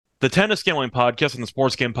The Tennis Gambling Podcast and the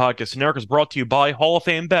Sports Game Podcast Network is brought to you by Hall of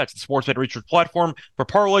Fame Bets, the sports bet research platform for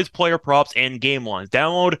parlays, player props, and game lines.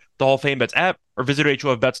 Download the Hall of Fame Bets app or visit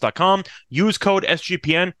hofbets.com. Use code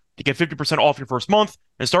SGPN to get 50% off your first month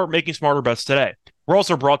and start making smarter bets today. We're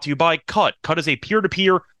also brought to you by Cut. Cut is a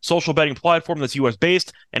peer-to-peer social betting platform that's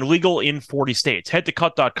U.S.-based and legal in 40 states. Head to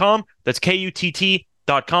cut.com, that's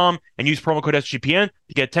KUTT.com, and use promo code SGPN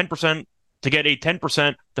to get a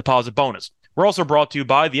 10% deposit bonus. We're also brought to you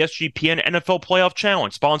by the SGPN NFL Playoff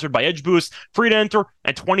Challenge, sponsored by Edge Boost, free to enter,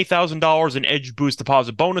 and $20,000 in Edge Boost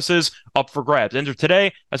deposit bonuses up for grabs. Enter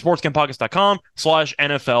today at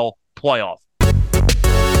sportsgamepodcast.com/NFL playoff.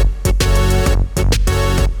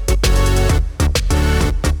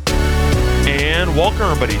 And welcome,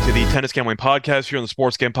 everybody, to the Tennis Gambling Podcast here on the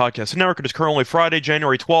Sports Game Podcast Network. It is currently Friday,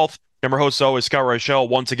 January 12th. I'm your host, always, Scott Reichel,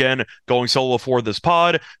 once again going solo for this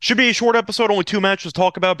pod. Should be a short episode, only two matches to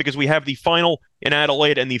talk about because we have the final in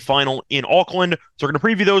Adelaide and the final in Auckland. So we're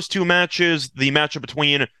going to preview those two matches, the matchup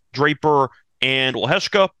between Draper and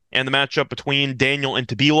Leheshka, and the matchup between Daniel and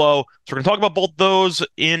Tabilo. So we're going to talk about both those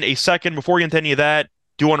in a second. Before we get into any of that,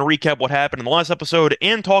 do want to recap what happened in the last episode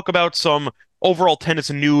and talk about some overall tennis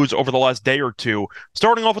news over the last day or two.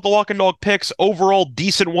 Starting off with the Lock and Dog picks, overall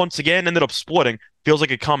decent once again, ended up splitting. Feels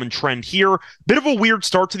like a common trend here. Bit of a weird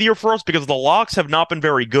start to the year for us because the locks have not been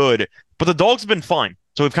very good, but the dogs have been fine.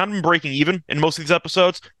 So we've kind of been breaking even in most of these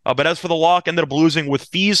episodes. But as for the lock, ended up losing with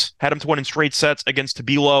Fees. Had him to win in straight sets against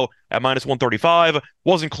Tabilo at minus 135.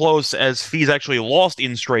 Wasn't close as Fees actually lost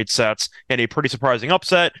in straight sets in a pretty surprising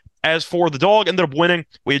upset. As for the dog, ended up winning.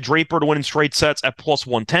 We had Draper to win in straight sets at plus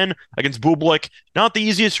 110 against Bublik. Not the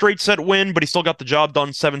easiest straight set win, but he still got the job done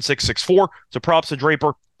 7-6, 6-4. So props to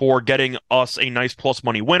Draper for getting us a nice plus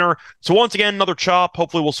money winner. So once again, another chop.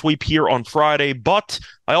 Hopefully we'll sweep here on Friday. But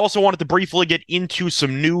I also wanted to briefly get into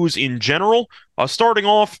some news in general. Starting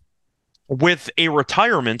off with a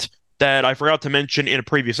retirement that I forgot to mention in a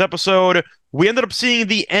previous episode. We ended up seeing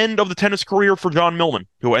the end of the tennis career for John Millman,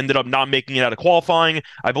 who ended up not making it out of qualifying.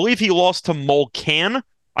 I believe he lost to Mulcan,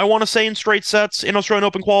 I want to say, in straight sets in Australian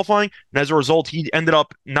Open qualifying. And as a result, he ended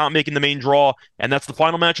up not making the main draw, and that's the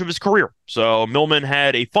final match of his career. So Millman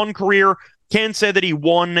had a fun career. Can't say that he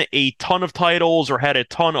won a ton of titles or had a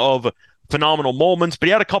ton of phenomenal moments, but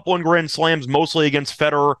he had a couple in Grand Slams, mostly against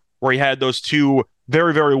Federer, where he had those two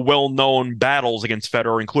very, very well-known battles against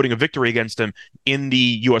Federer, including a victory against him in the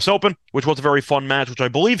U.S. Open, which was a very fun match, which I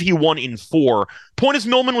believe he won in 4. Point is,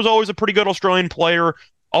 Millman was always a pretty good Australian player,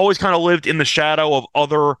 always kind of lived in the shadow of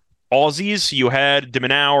other Aussies. You had de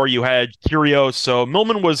Minaur, you had Kyrgios, so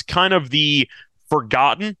Millman was kind of the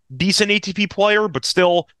forgotten decent ATP player, but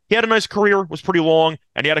still, he had a nice career, was pretty long,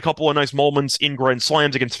 and he had a couple of nice moments in Grand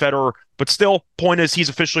Slams against Federer, but still, point is, he's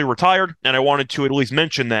officially retired, and I wanted to at least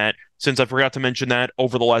mention that, since I forgot to mention that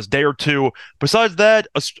over the last day or two. Besides that,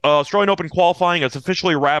 Australian Open qualifying is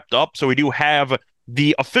officially wrapped up, so we do have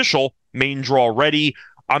the official main draw ready.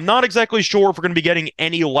 I'm not exactly sure if we're going to be getting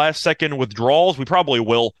any last-second withdrawals. We probably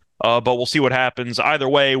will, but we'll see what happens. Either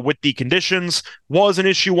way, with the conditions, was an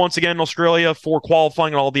issue once again in Australia for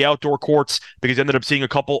qualifying on all the outdoor courts because they ended up seeing a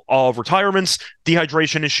couple of retirements,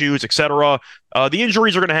 dehydration issues, etc. The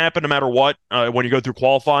injuries are going to happen no matter what when you go through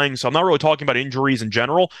qualifying, so I'm not really talking about injuries in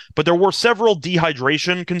general, but there were several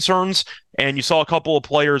dehydration concerns, and you saw a couple of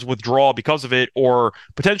players withdraw because of it, or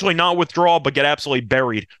potentially not withdraw, but get absolutely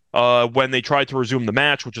buried when they tried to resume the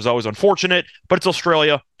match, which is always unfortunate, but it's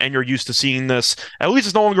Australia, and you're used to seeing this. At least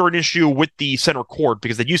it's no longer an issue with the center court,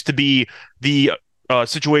 because it used to be the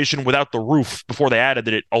situation without the roof before they added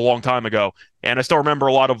it a long time ago. And I still remember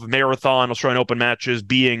a lot of marathon Australian Open matches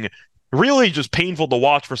being really just painful to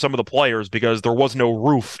watch for some of the players because there was no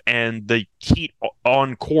roof and the heat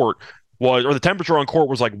on court was, or the temperature on court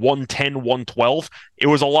was like 110, 112. It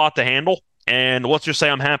was a lot to handle. And let's just say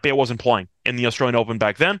I'm happy I wasn't playing in the Australian Open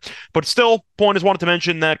back then. But still, point is, wanted to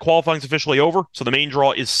mention that qualifying is officially over. So the main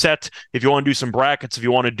draw is set. If you want to do some brackets, if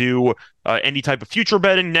you want to do any type of future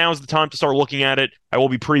betting, now is the time to start looking at it. I will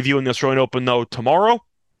be previewing the Australian Open, though, tomorrow.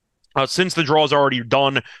 Since the draw is already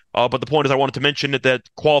done, but the point is I wanted to mention that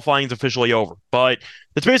qualifying is officially over. But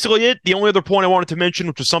that's basically it. The only other point I wanted to mention,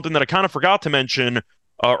 which is something that I kind of forgot to mention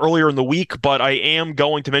earlier in the week, but I am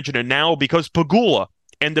going to mention it now because Pegula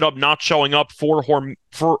ended up not showing up for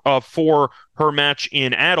her match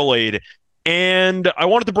in Adelaide. And I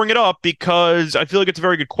wanted to bring it up because I feel like it's a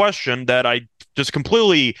very good question that I just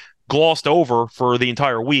completely glossed over for the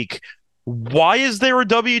entire week. Why is there a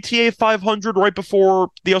WTA 500 right before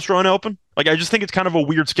the Australian Open? Like, I just think it's kind of a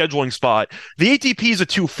weird scheduling spot. The ATP is a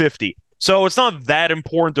 250, so it's not that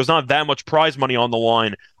important. There's not that much prize money on the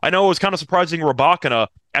line. I know it was kind of surprising Rybakina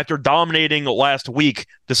after dominating last week,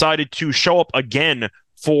 decided to show up again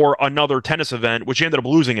for another tennis event, which she ended up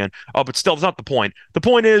losing in. But still, that's not the point. The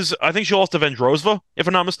point is, I think she lost to Vendrosva, if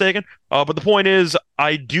I'm not mistaken. But the point is,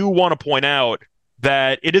 I do want to point out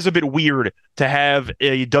that it is a bit weird to have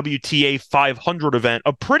a WTA 500 event,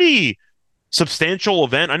 a pretty substantial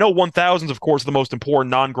event. I know 1000 is, of course, the most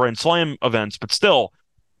important non-Grand Slam events, but still,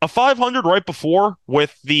 a 500 right before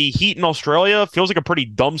with the heat in Australia feels like a pretty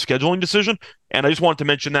dumb scheduling decision. And I just wanted to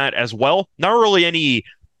mention that as well. Not really any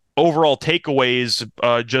overall takeaways,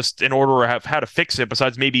 just in order to have how to fix it,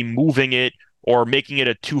 besides maybe moving it or making it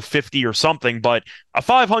a 250 or something. But a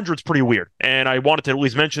 500 is pretty weird. And I wanted to at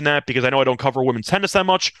least mention that because I know I don't cover women's tennis that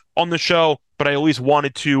much on the show, but I at least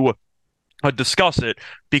wanted to discuss it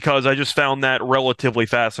because I just found that relatively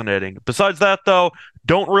fascinating. Besides that, though,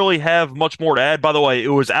 don't really have much more to add. By the way, it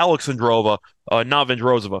was Alexandrova, not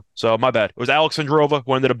Vendrosova. So my bad. It was Alexandrova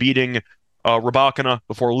who ended up beating Rybakina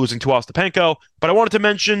before losing to Ostapenko. But I wanted to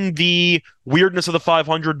mention the weirdness of the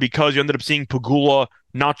 500 because you ended up seeing Pegula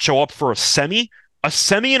not show up for a semi. A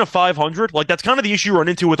semi in a 500, like that's kind of the issue you run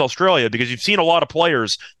into with Australia because you've seen a lot of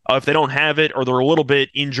players, if they don't have it or they're a little bit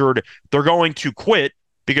injured, they're going to quit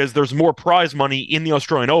because there's more prize money in the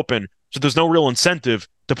Australian Open. So there's no real incentive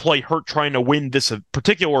to play hurt trying to win this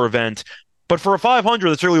particular event. But for a 500,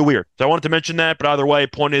 that's really weird. So I wanted to mention that, but either way,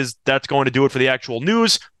 point is that's going to do it for the actual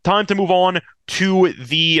news. Time to move on to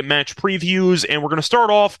the match previews, and we're going to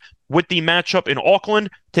start off with the matchup in Auckland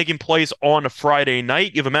taking place on a Friday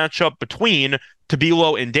night. You have a matchup between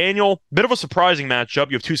Tabilo and Daniel. Bit of a surprising matchup.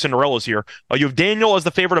 You have two Cinderellas here. You have Daniel as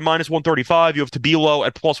the favorite at minus 135. You have Tabilo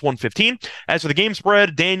at plus 115. As for the game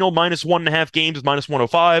spread, Daniel minus 1.5 games is minus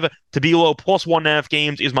 105. Tabilo plus 1.5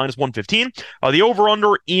 games is minus 115. The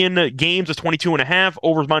over-under in games is 22.5.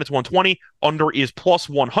 Over is minus 120. Under is plus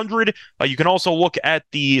 100. You can also look at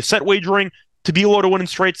the set wagering. Tabilo to win in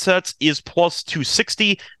straight sets is plus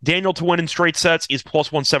 260. Daniel to win in straight sets is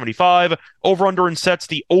plus 175. Over-under in sets,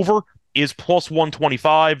 the over is plus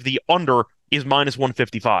 125. The under is minus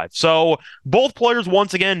 155. So both players,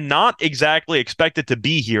 once again, not exactly expected to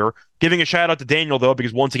be here. Giving a shout out to Daniel, though,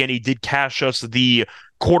 because once again, he did cash us the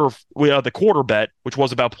quarter bet, which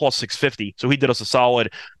was about plus 650. So he did us a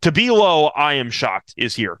solid. Tabilo, I am shocked,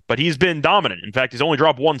 is here. But he's been dominant. In fact, he's only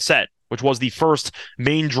dropped one set, which was the first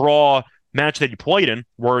main draw match that he played in,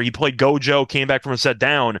 where he played Gojo, came back from a set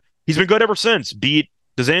down. He's been good ever since. Beat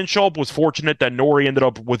Dzanchov, was fortunate that Nori ended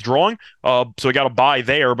up withdrawing, so he got a bye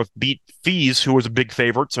there, but beat Fees, who was a big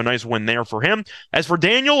favorite, so nice win there for him. As for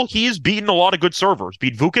Daniel, he's beaten a lot of good servers.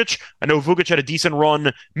 Beat Vukic. I know Vukic had a decent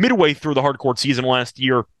run midway through the hardcourt season last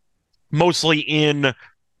year, mostly in,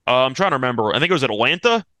 I'm trying to remember, I think it was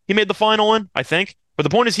Atlanta he made the final in, I think. But the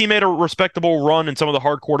point is he made a respectable run in some of the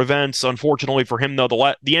hardcourt events. Unfortunately for him, though,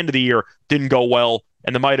 the end of the year didn't go well,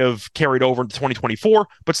 and they might have carried over into 2024,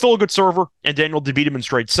 but still a good server, and Daniel did beat him in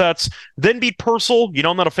straight sets. Then beat Purcell. You know,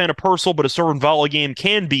 I'm not a fan of Purcell, but a serve and volley game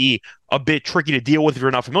can be a bit tricky to deal with if you're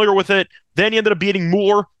not familiar with it. Then he ended up beating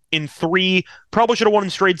Mueller in 3. Probably should have won in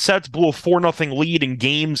straight sets, blew a 4-0 lead in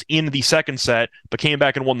games in the second set, but came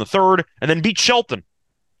back and won the third, and then beat Shelton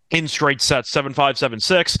in straight sets, 7-5,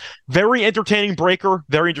 7-6. Very entertaining breaker,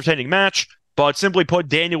 very entertaining match, but simply put,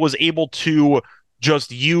 Daniel was able to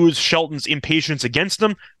just use Shelton's impatience against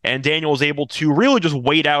him, and Daniel was able to really just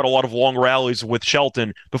wait out a lot of long rallies with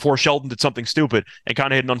Shelton before Shelton did something stupid and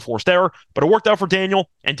kind of hit an unforced error. But it worked out for Daniel,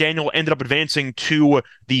 and Daniel ended up advancing to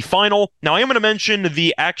the final. Now, I am going to mention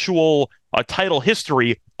the actual title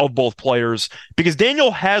history of both players, because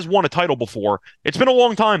Daniel has won a title before. It's been a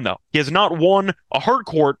long time, though. He has not won a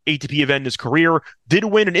hardcourt ATP event in his career, did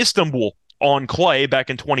win in Istanbul on clay back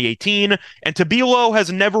in 2018, and Tabilo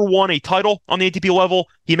has never won a title on the ATP level.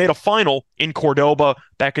 He made a final in Cordoba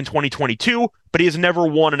back in 2022, but he has never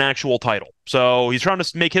won an actual title. So he's trying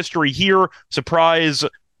to make history here, surprise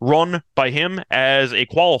run by him as a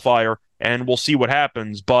qualifier, and we'll see what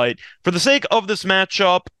happens. But for the sake of this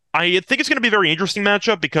matchup, I think it's going to be a very interesting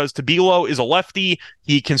matchup because Tabilo is a lefty.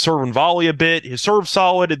 He can serve and volley a bit. His serve's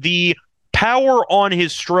solid. The power on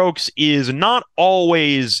his strokes is not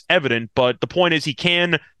always evident, but the point is he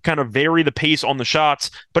can kind of vary the pace on the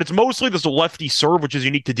shots, but it's mostly this lefty serve, which is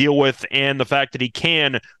unique to deal with, and the fact that he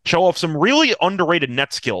can show off some really underrated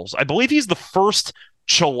net skills. I believe he's the first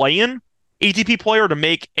Chilean ATP player to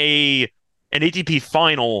make an ATP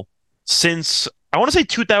final since, I want to say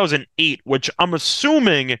 2008, which I'm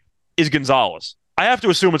assuming is Gonzalez. I have to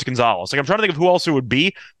assume it's Gonzalez. Like, I'm trying to think of who else it would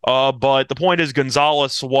be, but the point is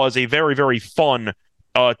Gonzalez was a very, very fun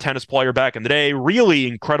tennis player back in the day. Really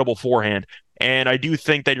incredible forehand, and I do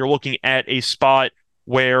think that you're looking at a spot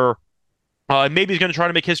where Maybe he's going to try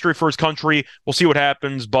to make history for his country. We'll see what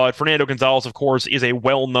happens. But Fernando Gonzalez, of course, is a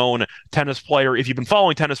well-known tennis player if you've been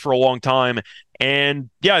following tennis for a long time. And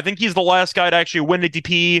yeah, I think he's the last guy to actually win an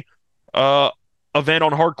ATP uh, event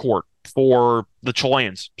on hard court for the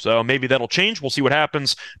Chileans. So maybe that'll change. We'll see what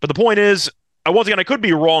happens. But the point is, once again, I could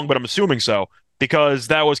be wrong, but I'm assuming so because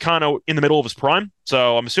that was kind of in the middle of his prime.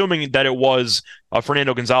 So I'm assuming that it was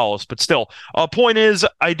Fernando Gonzalez. But still, point is,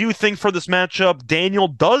 I do think for this matchup, Daniel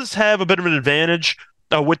does have a bit of an advantage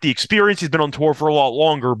with the experience. He's been on tour for a lot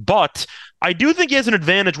longer, but I do think he has an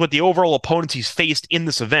advantage with the overall opponents he's faced in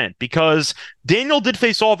this event because Daniel did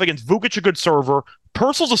face off against Vukic, a good server.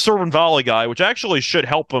 Purcell's a serve and volley guy, which actually should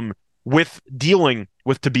help him with dealing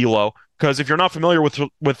with Tabilo. Because if you're not familiar with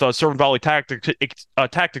serve and volley tactics,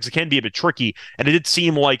 it can be a bit tricky. And it did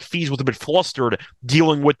seem like Fees was a bit flustered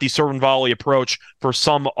dealing with the serve and volley approach for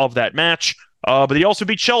some of that match. But he also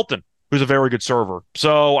beat Shelton, who's a very good server.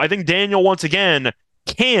 So I think Daniel, once again,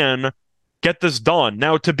 can get this done.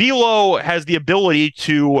 Now, Tabilo has the ability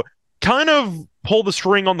to kind of pull the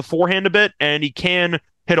string on the forehand a bit, and he can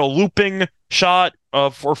hit a looping shot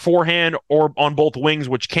for forehand or on both wings,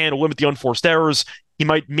 which can limit the unforced errors. He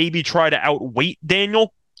might maybe try to outweight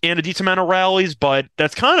Daniel in a decent amount of rallies, but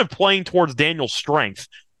that's kind of playing towards Daniel's strength.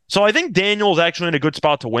 So I think Daniel is actually in a good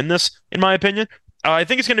spot to win this, in my opinion. I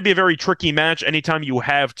think it's going to be a very tricky match anytime you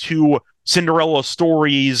have two Cinderella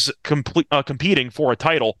stories competing for a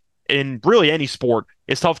title in really any sport.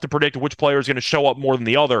 It's tough to predict which player is going to show up more than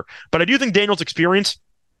the other. But I do think Daniel's experience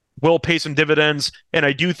will pay some dividends, and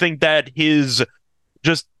I do think that his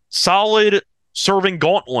just solid serving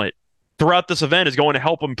gauntlet throughout this event is going to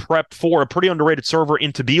help him prep for a pretty underrated server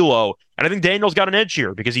in Tabilo. And I think Daniel's got an edge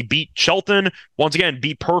here because he beat Shelton, once again,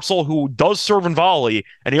 beat Purcell, who does serve and volley,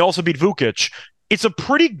 and he also beat Vukic. It's a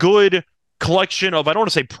pretty good collection of, I don't want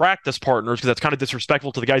to say practice partners because that's kind of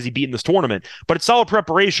disrespectful to the guys he beat in this tournament, but it's solid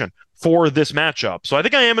preparation for this matchup. So I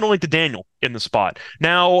think I am going to link to Daniel in the spot.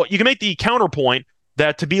 Now, you can make the counterpoint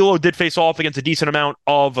that Tabilo did face off against a decent amount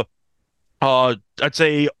of, I'd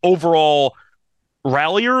say, overall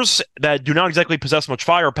ralliers that do not exactly possess much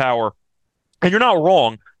firepower. And you're not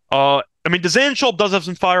wrong. I mean, Dzanchel does have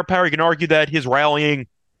some firepower. You can argue that his rallying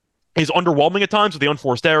is underwhelming at times with the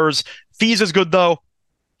unforced errors. Fees is good, though.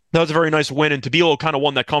 That was a very nice win, and Tabilo kind of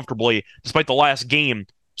won that comfortably, despite the last game.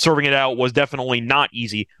 Serving it out was definitely not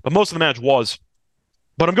easy, but most of the match was.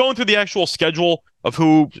 But I'm going through the actual schedule of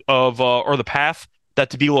or the path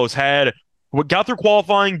that Tabilo's had. Got through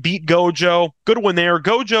qualifying, beat Gojo. Good win there.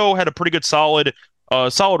 Gojo had a pretty good solid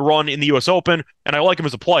run in the U.S. Open, and I like him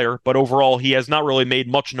as a player, but overall he has not really made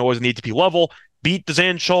much noise in the ATP level. Beat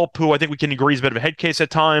Dzanchel, who I think we can agree is a bit of a head case at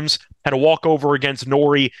times. Had a walkover against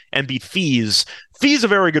Nori and beat Fees. Fees a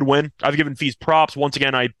very good win. I've given Fees props. Once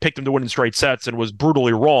again, I picked him to win in straight sets and was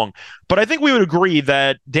brutally wrong. But I think we would agree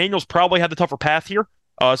that Daniel's probably had the tougher path here.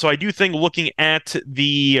 So I do think looking at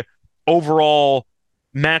the overall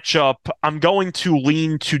matchup, I'm going to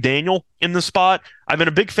lean to Daniel in this spot. I've been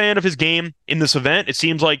a big fan of his game in this event. It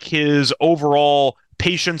seems like his overall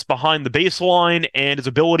patience behind the baseline and his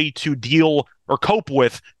ability to deal or cope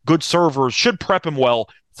with good servers should prep him well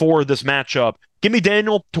for this matchup. Give me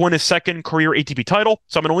Daniel to win his second career ATP title.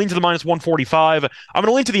 So I'm going to lean to the minus 145. I'm going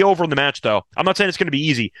to lean to the over in the match, though. I'm not saying it's going to be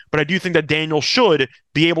easy, but I do think that Daniel should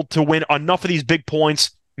be able to win enough of these big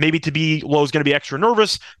points. Maybe Tabilo is going to be extra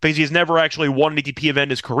nervous because he's never actually won an ATP event in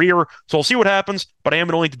his career. So we'll see what happens, but I am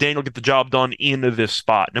going to lean to Daniel get the job done in this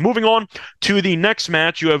spot. Now, moving on to the next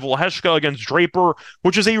match, you have Lehecka against Draper,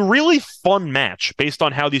 which is a really fun match based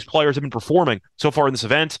on how these players have been performing so far in this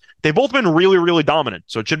event. They've both been really, really dominant,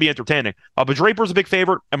 so it should be entertaining. But Draper's a big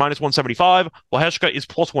favorite at minus 175. Lehecka is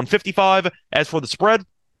plus 155. As for the spread,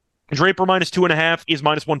 Draper minus 2.5 is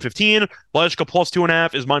minus 115. Lehecka plus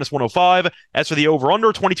 2.5 is minus 105. As for the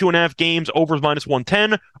over-under, 22.5 games, over is minus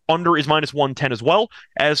 110. Under is minus 110 as well.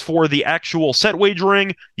 As for the actual set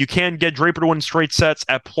wagering, you can get Draper to win straight sets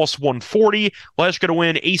at plus 140. Lehecka to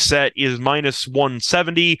win a set is minus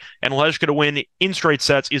 170. And Lehecka to win in straight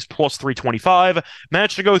sets is plus 325.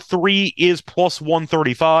 Match to go 3 is plus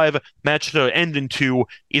 135. Match to end in 2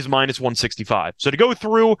 is minus 165. So to go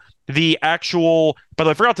through the actual, but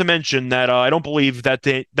I forgot to mention that I don't believe that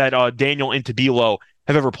Daniel and Tabilo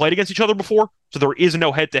have ever played against each other before, so there is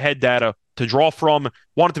no head-to-head data to draw from.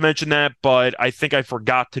 Wanted to mention that, but I think I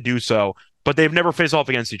forgot to do so. But they've never faced off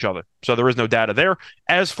against each other, so there is no data there.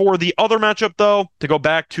 As for the other matchup, though, to go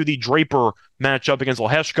back to the Draper matchup against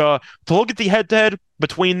Lehecka, to look at the head-to-head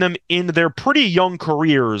between them in their pretty young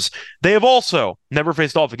careers, they have also never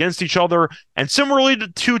faced off against each other. And similarly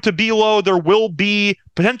to Tabilo, there will be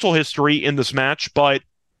potential history in this match, but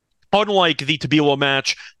Unlike the Tabilo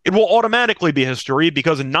match, it will automatically be history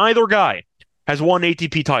because neither guy has won an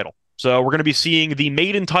ATP title. So we're going to be seeing the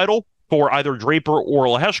maiden title for either Draper or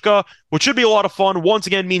Lehecka, which should be a lot of fun. Once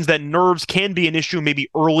again, means that nerves can be an issue maybe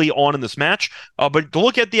early on in this match. But to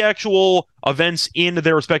look at the actual events in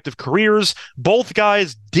their respective careers, both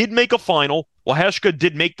guys did make a final. Lehecka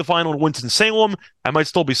did make the final in Winston-Salem. I might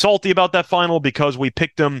still be salty about that final because we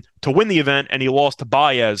picked him to win the event and he lost to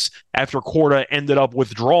Baez after Korda ended up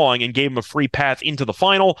withdrawing and gave him a free path into the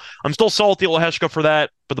final. I'm still salty at Lehecka for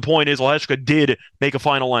that, but the point is Lehecka did make a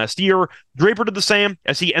final last year. Draper did the same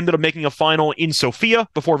as he ended up making a final in Sofia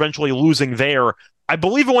before eventually losing there. I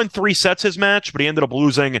believe it went 3 sets his match, but he ended up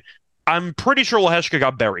losing. I'm pretty sure Lehecka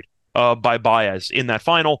got buried by Baez in that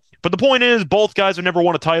final. But the point is, both guys have never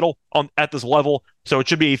won a title at this level, so it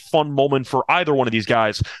should be a fun moment for either one of these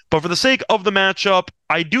guys. But for the sake of the matchup,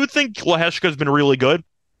 I do think Lehecka has been really good.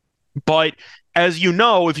 But as you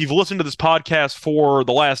know, if you've listened to this podcast for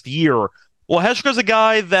the last year, Lehecka's a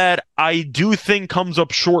guy that I do think comes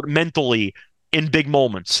up short mentally in big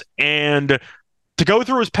moments. And to go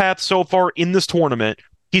through his path so far in this tournament,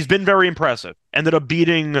 he's been very impressive. Ended up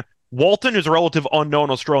beating Walton, who's a relative unknown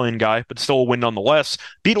Australian guy, but still a win nonetheless.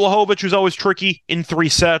 Beat Lajovic, who's always tricky, in 3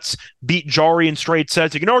 sets. Beat Jari in straight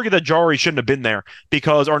sets. You can argue that Jari shouldn't have been there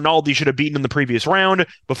because Arnaldi should have beaten in the previous round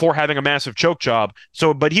before having a massive choke job.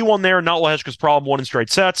 But he won there, not Lehecka's problem, won in straight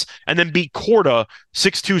sets, and then beat Korda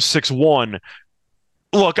 6-2, 6-1.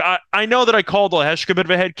 Look, I know that I called Lehecka a bit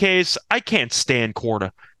of a head case. I can't stand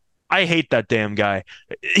Korda. I hate that damn guy.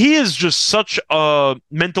 He is just such a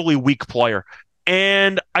mentally weak player.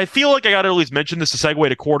 And I feel like I got to at least mention this to segue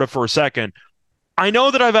to Korda for a second. I know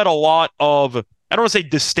that I've had a lot of, I don't want to say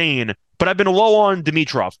disdain, but I've been low on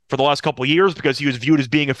Dimitrov for the last couple of years because he was viewed as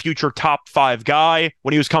being a future top 5 guy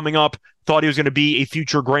when he was coming up, thought he was going to be a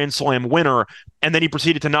future Grand Slam winner, and then he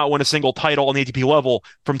proceeded to not win a single title on the ATP level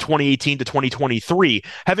from 2018 to 2023.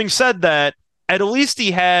 Having said that, at least he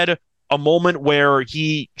had a moment where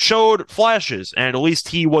he showed flashes, and at least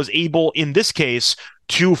he was able, in this case,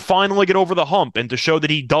 to finally get over the hump and to show that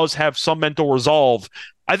he does have some mental resolve.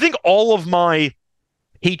 I think all of my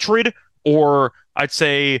hatred, or I'd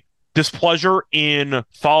say displeasure in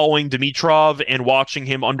following Dimitrov and watching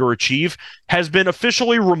him underachieve has been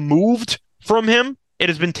officially removed from him. It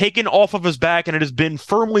has been taken off of his back and it has been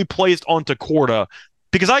firmly placed onto Korda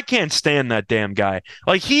because I can't stand that damn guy.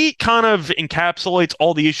 Like, he kind of encapsulates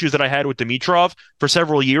all the issues that I had with Dimitrov for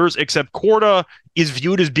several years, except Korda is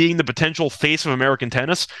viewed as being the potential face of American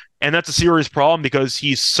tennis, and that's a serious problem because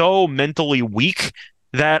he's so mentally weak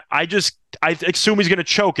that I assume he's going to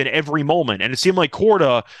choke at every moment, and it seemed like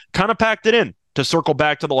Korda kind of packed it in to circle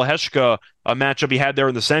back to the Lehecka matchup he had there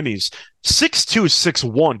in the semis. 6-2,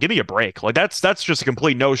 6-1. Give me a break. Like, that's just a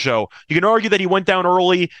complete no-show. You can argue that he went down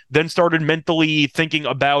early, then started mentally thinking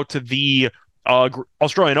about the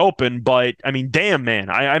Australian Open, but I mean, damn, man.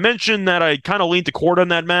 I mentioned that I kind of leaned to Korda in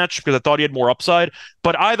that match because I thought he had more upside,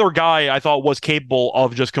 but either guy I thought was capable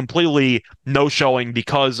of just completely no-showing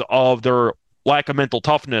because of their lack of mental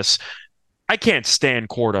toughness. I can't stand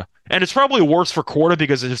Korda. And it's probably worse for Korda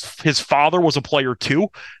because his father was a player too.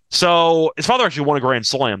 So his father actually won a Grand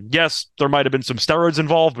Slam. Yes, there might have been some steroids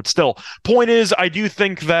involved, but still. Point is, I do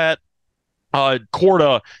think that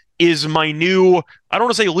Korda is my new, I don't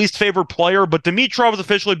want to say least favorite player, but Dimitrov has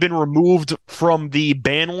officially been removed from the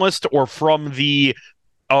ban list or from the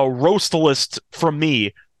roast list from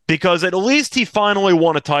me because at least he finally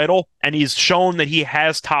won a title and he's shown that he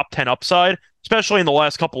has top 10 upside, especially in the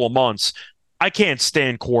last couple of months. I can't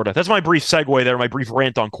stand Korda. That's my brief segue there, my brief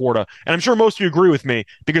rant on Korda. And I'm sure most of you agree with me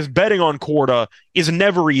because betting on Korda is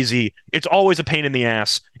never easy. It's always a pain in the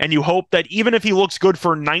ass. And you hope that even if he looks good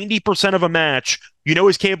for 90% of a match, you know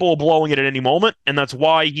he's capable of blowing it at any moment. And that's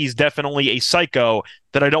why he's definitely a psycho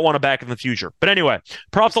that I don't want to back in the future. But anyway,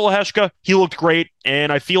 props to Lehecka. He looked great.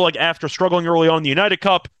 And I feel like after struggling early on in the United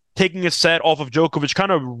Cup, taking a set off of Djokovic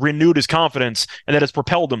kind of renewed his confidence, and that has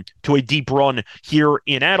propelled him to a deep run here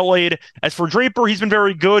in Adelaide. As for Draper, he's been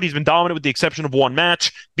very good. He's been dominant with the exception of one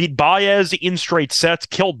match. Beat Baez in straight sets,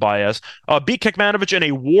 killed Baez. Beat Kekmanovic in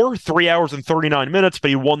a war, 3 hours and 39 minutes, but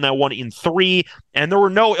he won that one in 3. And there were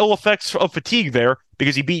no ill effects of fatigue there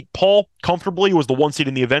because he beat Paul comfortably, was the 1 seed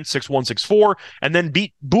in the event, 6-1, 6-4, and then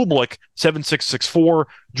beat Bublik 7-6, 6-4.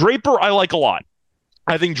 Draper, I like a lot.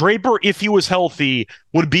 I think Draper, if he was healthy,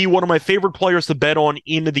 would be one of my favorite players to bet on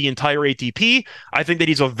in the entire ATP. I think that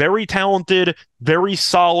he's a very talented, very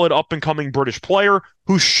solid, up-and-coming British player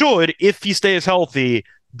who should, if he stays healthy,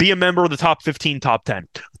 be a member of the top 15, top 10.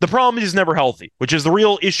 The problem is he's never healthy, which is the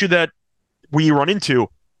real issue that we run into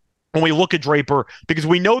when we look at Draper, because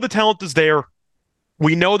we know the talent is there.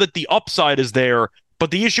 We know that the upside is there,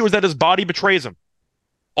 but the issue is that his body betrays him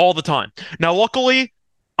all the time. Now, luckily,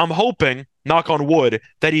 I'm hoping, knock on wood,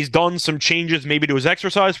 that he's done some changes maybe to his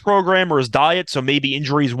exercise program or his diet, so maybe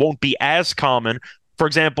injuries won't be as common. For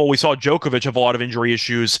example, we saw Djokovic have a lot of injury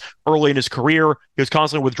issues early in his career. He was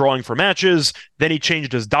constantly withdrawing from matches. Then he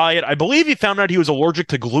changed his diet. I believe he found out he was allergic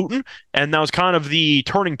to gluten, and that was kind of the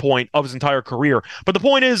turning point of his entire career. But the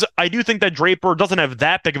point is, I do think that Draper doesn't have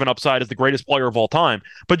that big of an upside as the greatest player of all time.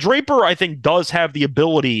 But Draper, I think, does have the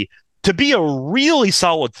ability to be a really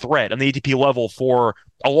solid threat on the ATP level for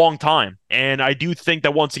a long time. And I do think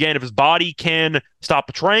that, once again, if his body can stop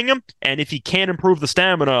betraying him and if he can improve the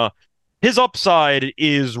stamina, his upside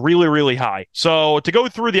is really, really high. So to go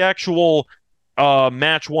through the actual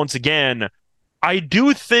match once again, I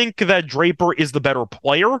do think that Draper is the better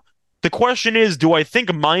player. The question is, do I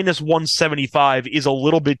think minus 175 is a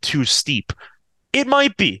little bit too steep? It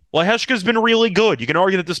might be. Lehecka's been really good. You can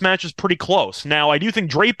argue that this match is pretty close. Now, I do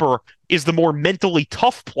think Draper is the more mentally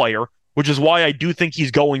tough player, which is why I do think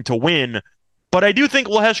he's going to win. But I do think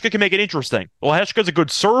Lehecka can make it interesting. Lehecka's a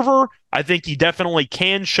good server. I think he definitely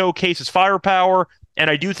can showcase his firepower, and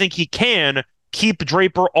I do think he can keep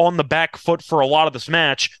Draper on the back foot for a lot of this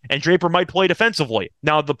match, and Draper might play defensively.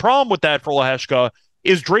 Now, the problem with that for Lehecka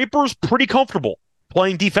is Draper's pretty comfortable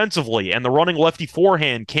playing defensively, and the running lefty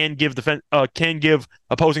forehand can give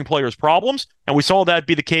opposing players problems, and we saw that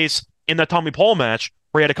be the case in that Tommy Paul match,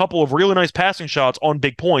 where he had a couple of really nice passing shots on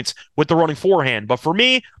big points with the running forehand. But for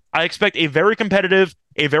me, I expect a very competitive,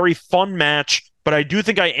 a very fun match, but I do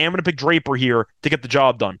think I am going to pick Draper here to get the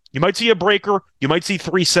job done. You might see a breaker, you might see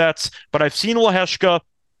 3 sets, but I've seen Lehecka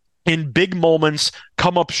in big moments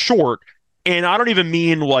come up short. And I don't even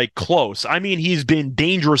mean like close. I mean, he's been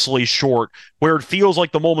dangerously short, where it feels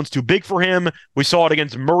like the moment's too big for him. We saw it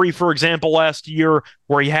against Murray, for example, last year,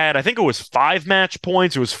 where he had, I think it was 5 match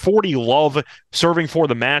points. It was 40 love serving for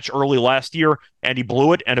the match early last year, and he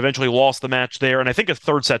blew it and eventually lost the match there. And I think a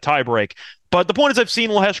 3rd set tiebreak. But the point is, I've seen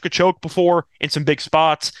Lehecka choke before in some big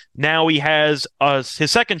spots. Now he has his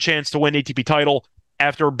second chance to win ATP title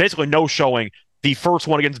after basically no showing. The first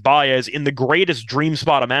one against Baez in the greatest dream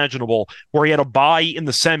spot imaginable, where he had a bye in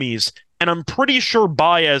the semis, and I'm pretty sure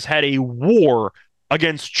Baez had a war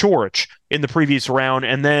against Coric in the previous round,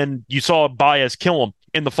 and then you saw Baez kill him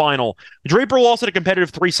in the final. Draper lost at a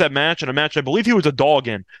competitive 3-set match, and a match I believe he was a dog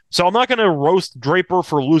in, so I'm not going to roast Draper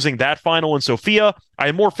for losing that final in Sofia. I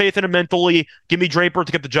have more faith in him mentally. Give me Draper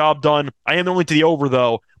to get the job done. I am only to the over,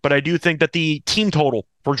 though, but I do think that the team total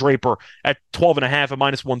for Draper at 12.5 at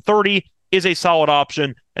minus 130 is a solid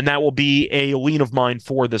option, and that will be a lean of mine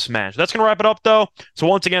for this match. That's going to wrap it up, though. So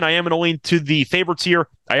once again, I am going to lean to the favorites here.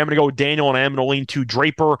 I am going to go with Daniel, and I am going to lean to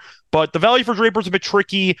Draper. But the value for Draper is a bit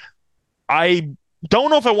tricky. I don't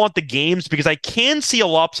know if I want the games, because I can see a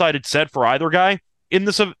lopsided set for either guy in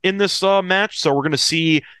this match. So we're going to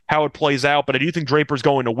see how it plays out. But I do think Draper's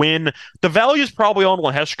going to win. The value is probably on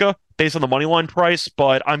Lehecka based on the moneyline price,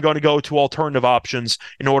 but I'm going to go to alternative options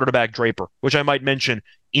in order to back Draper, which I might mention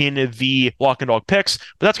in the Lock and Dog picks.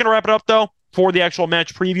 But that's going to wrap it up, though, for the actual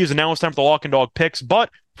match previews. And now it's time for the Lock and Dog picks. But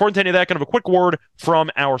before we continue that, kind of a quick word from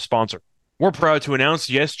our sponsor. We're proud to announce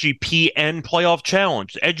the SGPN Playoff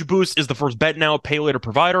Challenge. Edge Boost is the first bet now pay later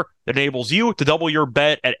provider that enables you to double your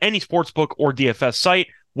bet at any sportsbook or DFS site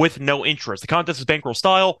with no interest. The contest is bankroll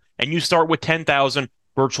style, and you start with 10,000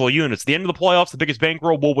 virtual units. At the end of the playoffs, the biggest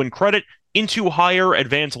bankroll will win credit into higher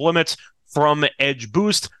advanced limits from Edge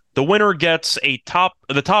Boost. The winner gets the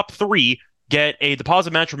top 3 get a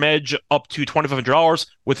deposit match from Edge up to $2,500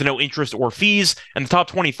 with no interest or fees, and the top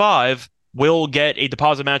 25 will get a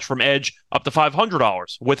deposit match from Edge up to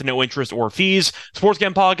 $500 with no interest or fees.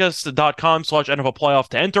 SportsGamPodcast.com/NFL Playoff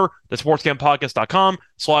to enter. That's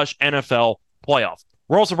SportsGamPodcast.com/NFL Playoff.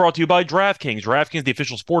 We're also brought to you by DraftKings. DraftKings, the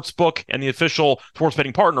official sports book and the official sports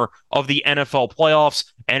betting partner of the NFL playoffs.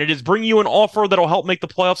 And it is bringing you an offer that will help make the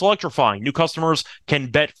playoffs electrifying. New customers can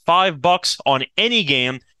bet $5 on any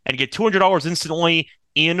game and get $200 instantly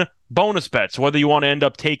in bonus bets. So whether you want to end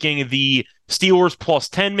up taking the Steelers plus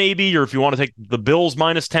 10 maybe, or if you want to take the Bills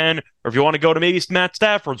minus 10, or if you want to go to maybe Matt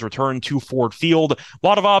Stafford's return to Ford Field, a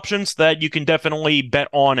lot of options that you can definitely bet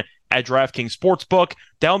on at DraftKings Sportsbook.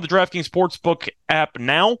 Download the DraftKings Sportsbook app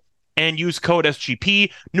now and use code SGP.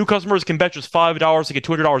 New customers can bet just $5 to get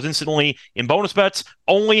 $200 instantly in bonus bets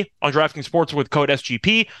only on DraftKings Sportsbook with code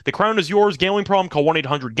SGP. The crown is yours. Gambling problem? Call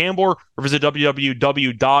 1-800-GAMBLER or visit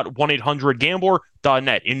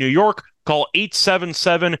www.1800gambler.net. In New York, call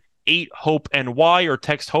 877-8-HOPE-NY or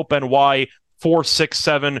text HOPE-NY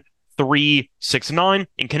 467-369.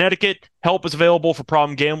 In Connecticut, help is available for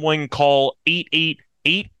problem gambling. Call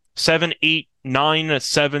 888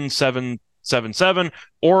 780-789-7777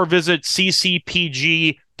 or visit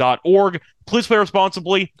ccpg.org. Please play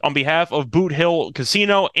responsibly on behalf of Boot Hill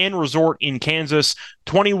Casino and Resort in Kansas.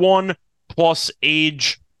 21 plus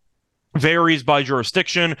age varies by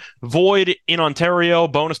jurisdiction. Void in Ontario.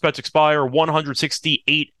 Bonus bets expire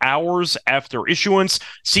 168 hours after issuance.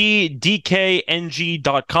 See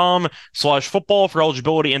dkng.com/football for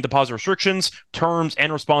eligibility and deposit restrictions, terms,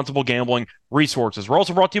 and responsible gambling resources. We're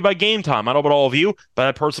also brought to you by Game Time. I don't know about all of you, but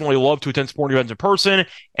I personally love to attend sporting events in person, and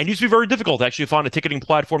it used to be very difficult to actually find a ticketing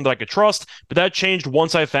platform that I could trust, but that changed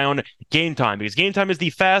once I found Game Time, because Game Time is the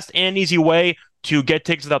fast and easy way to get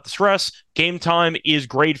tickets without the stress. Game Time is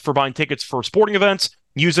great for buying tickets for sporting events,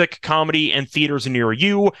 music, comedy, and theaters near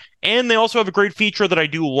you. And they also have a great feature that I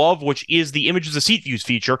do love, which is the Images of Seat Views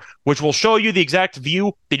feature, which will show you the exact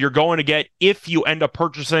view that you're going to get if you end up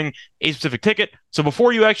purchasing a specific ticket. So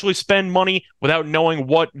before you actually spend money without knowing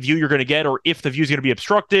what view you're going to get or if the view is going to be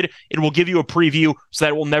obstructed, it will give you a preview so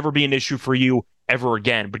that it will never be an issue for you ever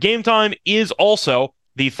again. But Game Time is also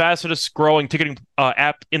the fastest growing ticketing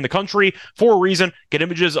app in the country for a reason. Get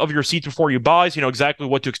images of your seats before you buy so you know exactly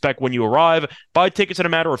what to expect when you arrive. Buy tickets in a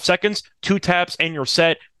matter of seconds, 2 taps and you're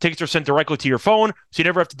set. Tickets are sent directly to your phone so you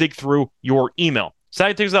never have to dig through your email.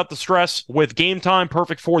 Snag tickets without the stress with Game Time,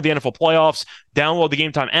 perfect for the NFL playoffs. Download the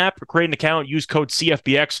Game Time app, create an account, use code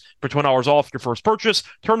CFBX for $20 off your first purchase.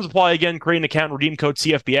 Terms apply again, create an account, redeem code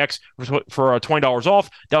CFBX for $20 off.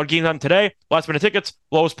 Download Game Time today. Last minute tickets,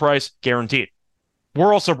 lowest price guaranteed.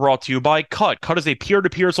 We're also brought to you by Cut. Cut is a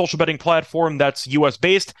peer-to-peer social betting platform that's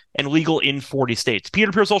US-based and legal in 40 states.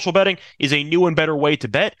 Peer-to-peer social betting is a new and better way to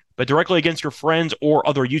bet directly against your friends or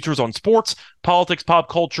other users on sports, politics, pop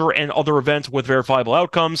culture, and other events with verifiable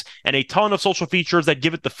outcomes, and a ton of social features that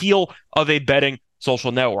give it the feel of a betting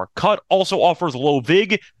social network. Cut also offers low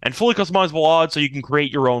VIG and fully customizable odds so you can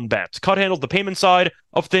create your own bets. Cut handles the payment side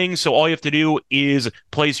of things, so all you have to do is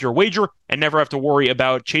place your wager and never have to worry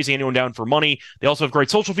about chasing anyone down for money. They also have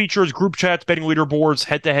great social features, group chats, betting leaderboards,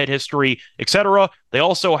 head-to-head history, etc. They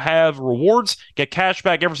also have rewards. Get cash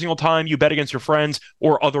back every single time you bet against your friends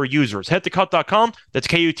or other users. Head to cut.com, that's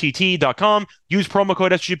KUTT.com. Use promo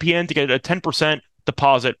code SGPN to get a 10%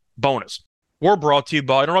 deposit bonus. We're brought to you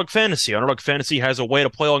by Underdog Fantasy. Underdog Fantasy has a way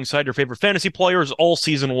to play alongside your favorite fantasy players all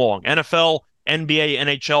season long. NFL, NBA,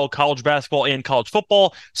 NHL, college basketball, and college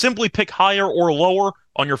football. Simply pick higher or lower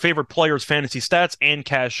on your favorite players' fantasy stats and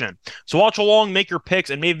cash in. So watch along, make your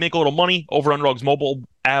picks, and maybe make a little money over Underdog's mobile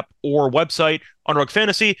app or website,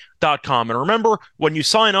 UnderdogFantasy.com. And remember, when you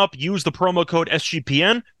sign up, use the promo code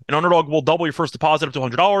SGPN, and Underdog will double your first deposit up to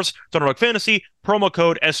 $100. It's Underdog Fantasy, promo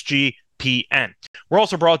code SGPN. We're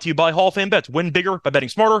also brought to you by Hall of Fame Bets. Win bigger by betting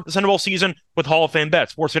smarter this NFL season with Hall of Fame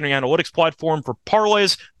Bets, sports betting analytics platform for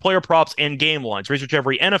parlays, player props, and game lines. Research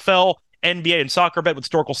every NFL, NBA, and soccer bet with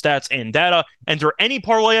historical stats and data. Enter any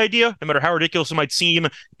parlay idea, no matter how ridiculous it might seem,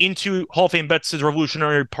 into Hall of Fame Bets'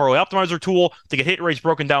 revolutionary parlay optimizer tool to get hit rates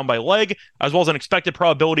broken down by leg, as well as an expected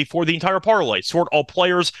probability for the entire parlay. Sort all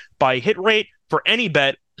players by hit rate for any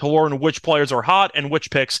bet to learn which players are hot and which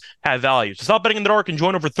picks have value. So stop betting in the dark and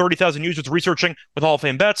join over 30,000 users researching with Hall of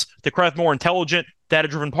Fame Bets to craft more intelligent,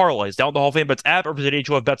 data-driven parlays. Download the Hall of Fame Bets app or visit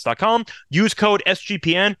HOFBets.com. Use code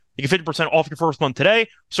SGPN. You get 50% off your first month today.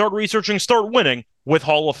 Start researching, start winning with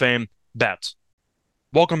Hall of Fame Bets.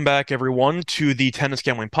 Welcome back, everyone, to the Tennis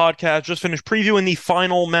Gambling Podcast. Just finished previewing the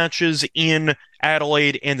final matches in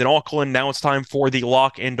Adelaide and in Auckland. Now it's time for the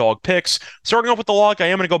lock and dog picks. Starting off with the lock, I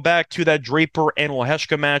am going to go back to that Draper and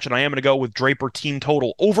Lehechka match, and I am going to go with Draper team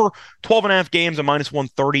total over 12.5 games and minus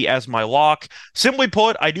 130 as my lock. Simply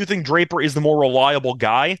put, I do think Draper is the more reliable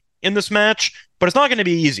guy in this match, but it's not going to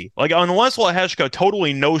be easy. Like, unless Lehechka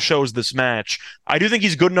totally no-shows this match, I do think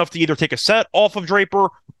he's good enough to either take a set off of Draper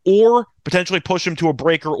or potentially push him to a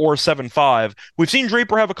breaker or a 7-5. We've seen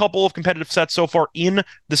Draper have a couple of competitive sets so far in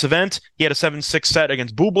this event. He had a 7-6 set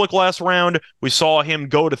against Bublik last round. We saw him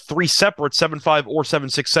go to 3 separate 7-5 or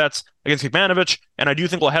 7-6 sets against Kekmanovic, and I do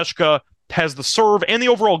think Lehechka has the serve and the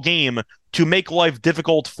overall game to make life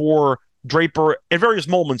difficult for Draper at various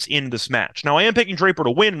moments in this match. Now, I am picking Draper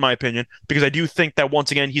to win, in my opinion, because I do think that,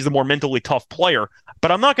 once again, he's the more mentally tough player,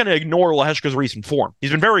 but I'm not going to ignore Lehechka's recent form.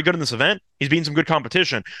 He's been very good in this event. He's beaten some good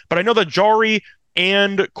competition, but I know that Jari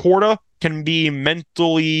and Korda can be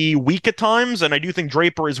mentally weak at times, and I do think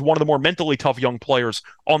Draper is one of the more mentally tough young players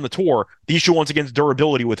on the tour. The issue once again is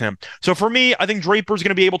durability with him. So for me, I think Draper's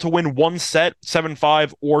going to be able to win one set,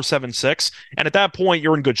 7-5 or 7-6, and at that point,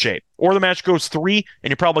 you're in good shape. Or the match goes 3,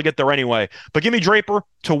 and you probably get there anyway. But give me Draper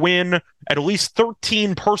to win at least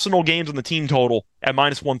 13 personal games on the team total at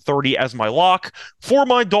 -130 as my lock. For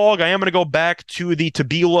my dog, I am going to go back to the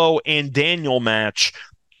Tabilo and Daniel match.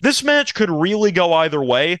 This match could really go either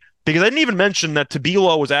way, because I didn't even mention that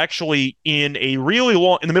Tabilo was actually in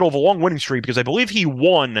the middle of a long winning streak, because I believe he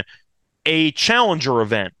won a challenger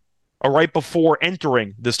event right before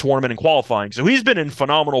entering this tournament and qualifying. So he's been in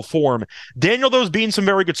phenomenal form. Daniel, though, is beating some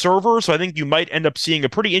very good servers, so I think you might end up seeing a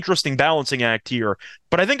pretty interesting balancing act here.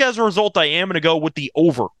 But I think as a result, I am going to go with the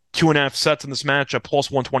over 2.5 sets in this match at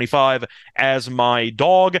 +125 as my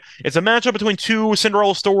dog. It's a matchup between two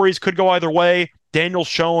Cinderella stories, could go either way. Daniel's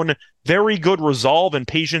shown very good resolve and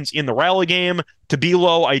patience in the rally game.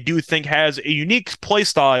 Tabilo, I do think, has a unique play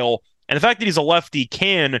style, and the fact that he's a lefty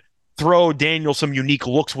can throw Daniel some unique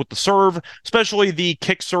looks with the serve, especially the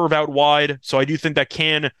kick serve out wide. So I do think that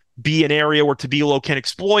can be an area where Tabilo can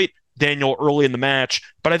exploit Daniel early in the match.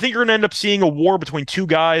 But I think you're going to end up seeing a war between two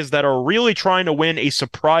guys that are really trying to win a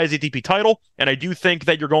surprise ATP title, and I do think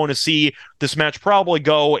that you're going to see this match probably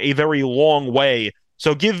go a very long way.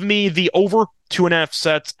 So give me the over 2.5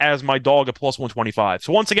 sets as my dog at +125.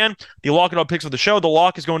 So once again, the lock it up picks of the show. The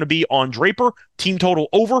lock is going to be on Draper, team total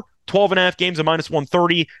over 12.5 games at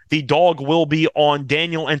 -130. The dog will be on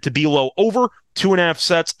Daniel and Tabilo over 2.5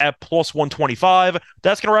 sets at +125.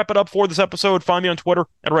 That's going to wrap it up for this episode. Find me on Twitter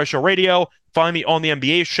at Red Show Radio. Find me on the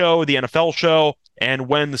NBA show, the NFL show, and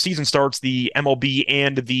when the season starts, the MLB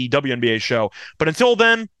and the WNBA show. But until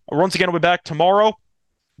then, once again, I'll be back tomorrow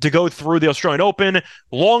to go through the Australian Open.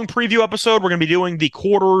 Long preview episode. We're going to be doing the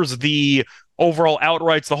quarters, the overall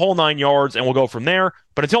outrights, the whole 9 yards, and we'll go from there.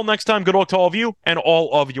 But until next time, good luck to all of you and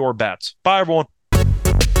all of your bets. Bye, everyone.